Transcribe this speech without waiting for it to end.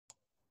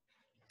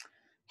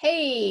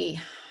Hey,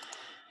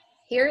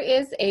 here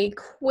is a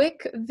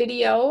quick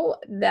video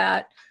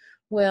that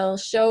will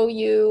show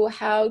you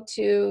how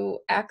to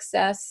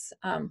access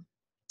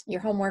your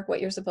homework, what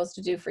you're supposed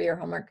to do for your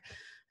homework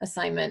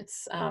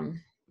assignments.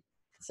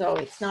 So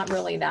it's not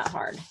really that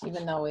hard,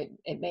 even though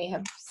it may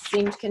have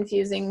seemed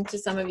confusing to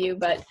some of you,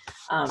 but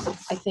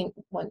I think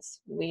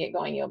once we get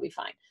going, you'll be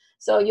fine.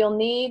 So you'll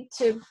need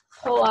to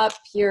pull up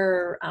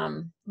your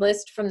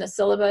list from the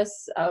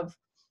syllabus of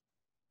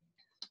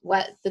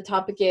what the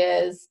topic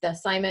is, the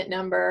assignment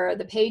number,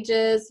 the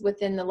pages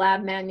within the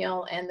lab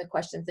manual, and the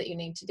questions that you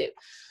need to do.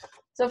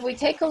 So if we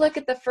take a look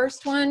at the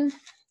first one,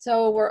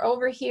 so we're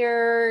over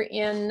here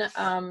in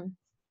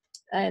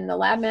the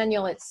lab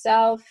manual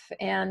itself,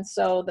 and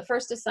so the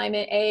first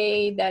assignment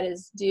A that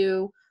is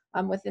due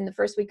within the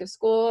first week of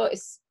school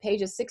is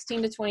pages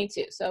 16 to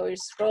 22. So we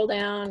scroll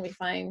down, we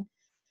find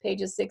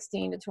pages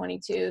 16 to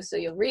 22. So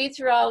you'll read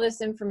through all this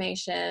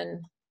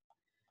information,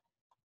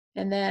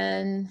 and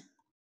then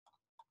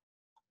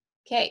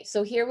okay,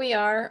 so here we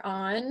are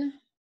on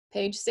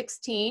page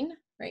 16,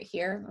 right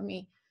here.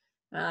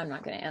 I'm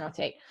not going to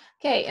annotate.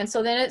 Okay, and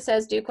so then it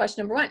says do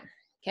question number 1.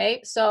 Okay,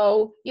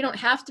 so you don't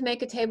have to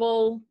make a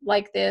table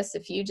like this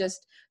if you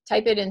just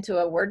type it into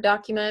a Word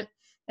document.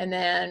 And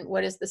then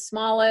what is the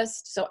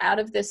smallest? So out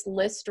of this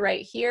list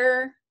right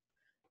here,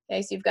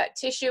 okay, so you've got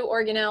tissue,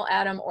 organelle,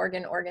 atom,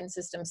 organ, organ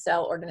system,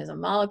 cell, organism,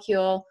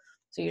 molecule.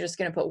 So you're just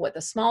going to put what the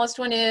smallest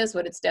one is,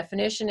 what its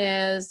definition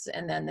is,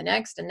 and then the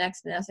next and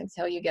next and next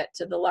until you get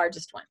to the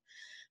largest one.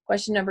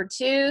 Question number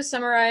 2,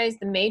 summarize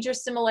the major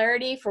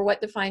similarity for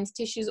what defines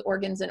tissues,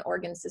 organs, and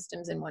organ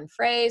systems in one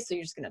phrase. So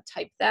you're just going to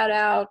type that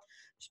out.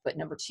 Just put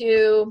number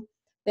 2.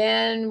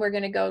 Then we're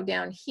going to go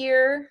down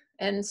here.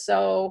 And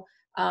so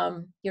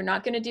you're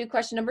not going to do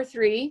question number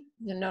 3.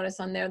 You'll notice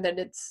on there that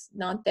it's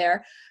not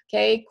there.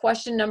 Okay,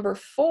 question number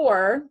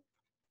 4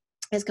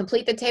 is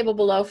complete the table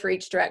below for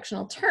each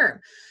directional term.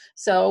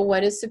 So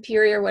what is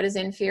superior, what is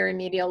inferior,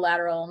 medial,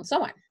 lateral, and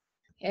so on.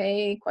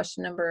 Okay,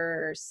 question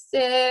number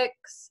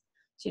 6.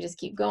 So you just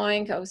keep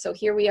going. So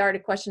here we are to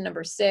question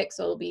number 6.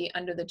 So it'll be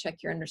under the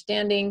check your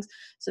understandings.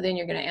 So then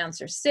you're going to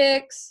answer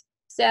 6,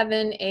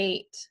 7,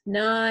 8,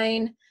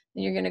 9.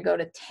 Then you're going to go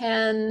to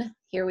 10.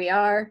 Here we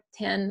are,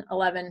 10,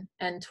 11,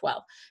 and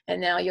 12. And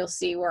now you'll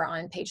see we're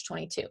on page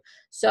 22.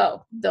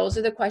 So those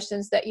are the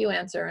questions that you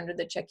answer under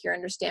the check your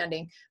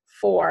understanding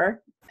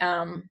for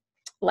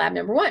lab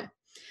number 1.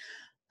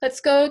 Let's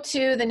go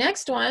to the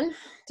next one,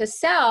 to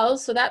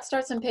cells. So that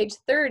starts on page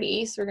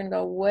 30. So we're going to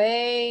go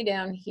way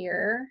down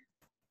here.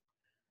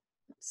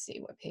 Let's see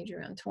what page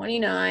we're on,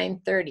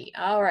 29, 30.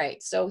 All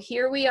right, so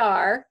here we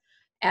are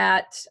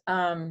at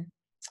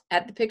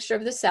the picture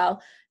of the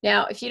cell.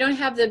 Now, if you don't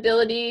have the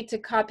ability to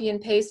copy and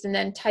paste and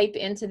then type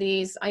into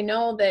these, I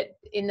know that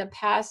in the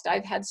past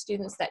I've had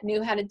students that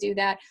knew how to do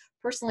that.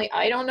 Personally,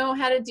 I don't know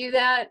how to do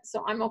that,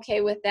 so I'm okay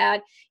with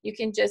that. You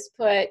can just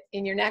put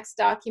in your next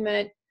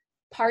document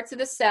parts of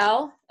the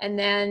cell, and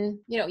then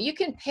you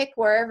can pick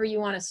wherever you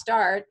want to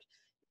start.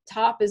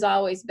 Top is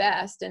always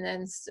best, and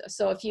then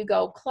so if you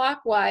go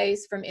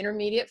clockwise from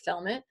intermediate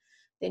filament,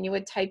 then you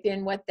would type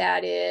in what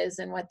that is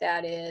and what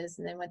that is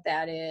and then what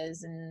that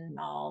is and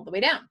all the way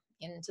down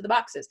into the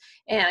boxes.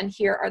 And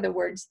here are the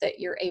words that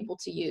you're able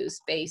to use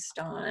based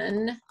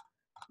on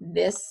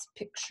this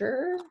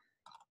picture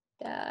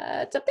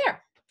that's up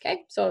there.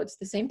 Okay, so it's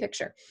the same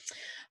picture.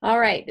 All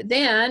right,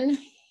 then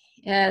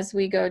as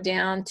we go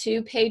down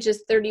to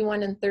pages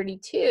 31 and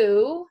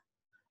 32,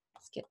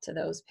 let's get to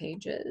those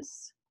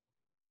pages.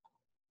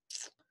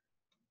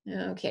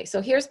 Okay, so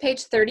here's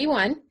page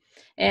 31,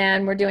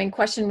 and we're doing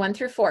question 1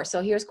 through 4.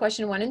 So here's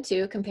question 1 and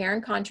 2, compare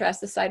and contrast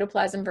the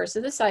cytoplasm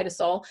versus the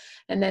cytosol.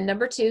 And then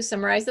number 2,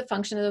 summarize the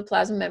function of the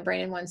plasma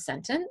membrane in one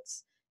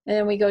sentence. And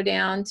then we go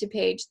down to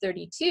page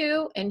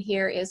 32, and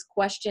here is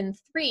question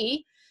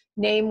 3,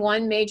 name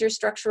one major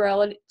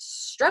structural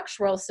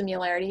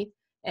similarity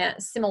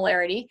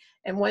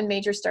and one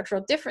major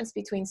structural difference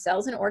between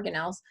cells and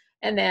organelles,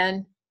 and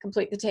then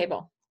complete the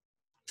table.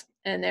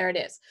 And there it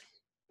is.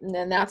 And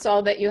then that's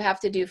all that you have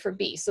to do for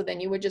B. So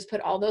then you would just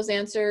put all those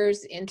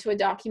answers into a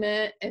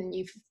document, and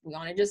you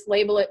want to just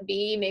label it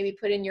B, maybe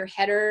put in your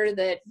header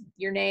that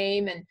your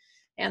name and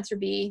answer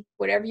B,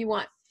 whatever you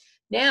want.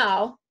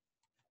 Now,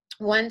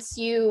 once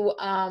you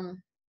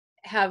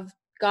have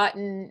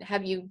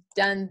you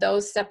done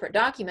those separate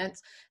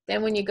documents,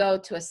 then when you go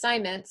to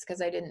assignments,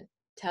 because I didn't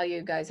tell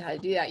you guys how to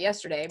do that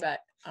yesterday, but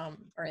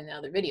or in the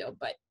other video,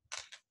 but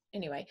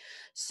anyway,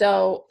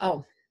 so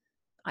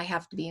I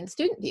have to be in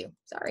student view,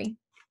 sorry,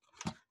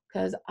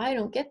 because I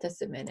don't get to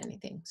submit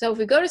anything. So if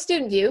we go to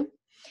student view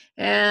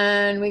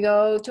and we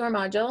go to our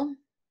module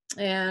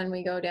and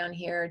we go down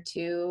here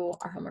to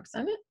our homework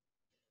assignment,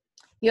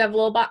 you have a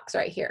little box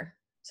right here.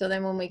 So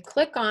then when we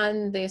click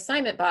on the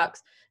assignment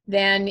box,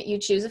 then you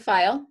choose a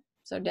file.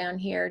 So down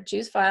here,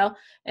 choose file,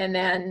 and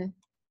then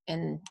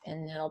and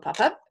it'll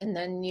pop up, and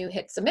then you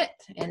hit submit,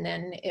 and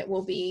then it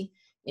will be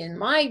in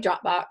my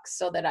Dropbox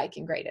so that I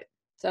can grade it.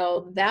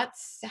 So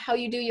that's how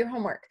you do your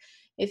homework.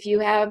 If you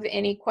have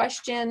any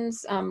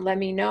questions, let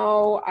me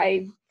know.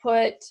 I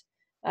put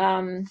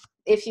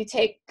If you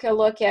take a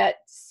look at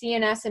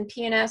CNS and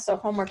PNS, so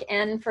homework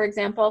N, for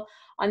example,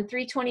 on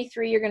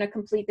 323, you're going to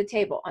complete the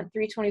table. On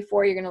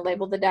 324, you're going to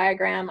label the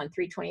diagram. On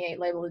 328,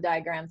 label the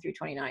diagram.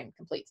 329,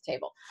 complete the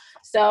table.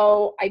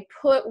 So I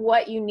put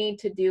what you need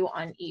to do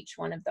on each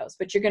one of those,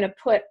 but you're going to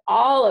put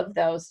all of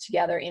those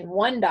together in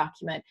one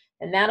document,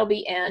 and that'll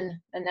be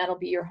N, and that'll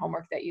be your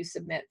homework that you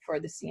submit for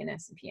the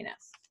CNS and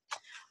PNS.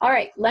 All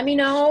right, let me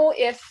know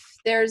if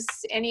there's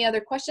any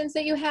other questions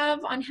that you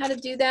have on how to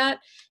do that.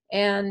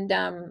 And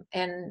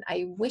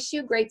I wish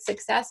you great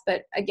success,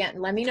 but again,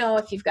 let me know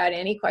if you've got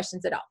any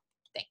questions at all.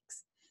 Thanks.